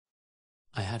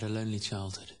I had a lonely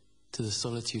childhood. To the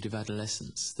solitude of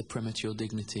adolescence, the premature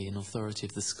dignity and authority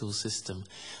of the school system,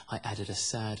 I added a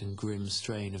sad and grim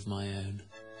strain of my own.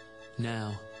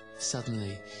 Now,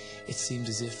 suddenly, it seemed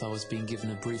as if I was being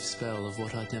given a brief spell of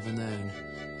what I'd never known,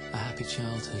 a happy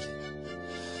childhood.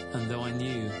 And though I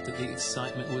knew that the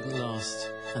excitement wouldn't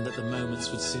last, and that the moments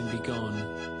would soon be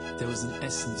gone, there was an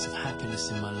essence of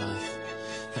happiness in my life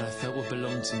that I felt would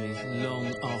belong to me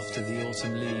long after the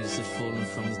autumn leaves had fallen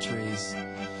from the trees.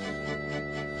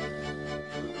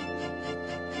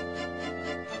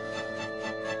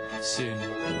 Soon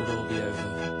it would all be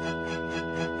over.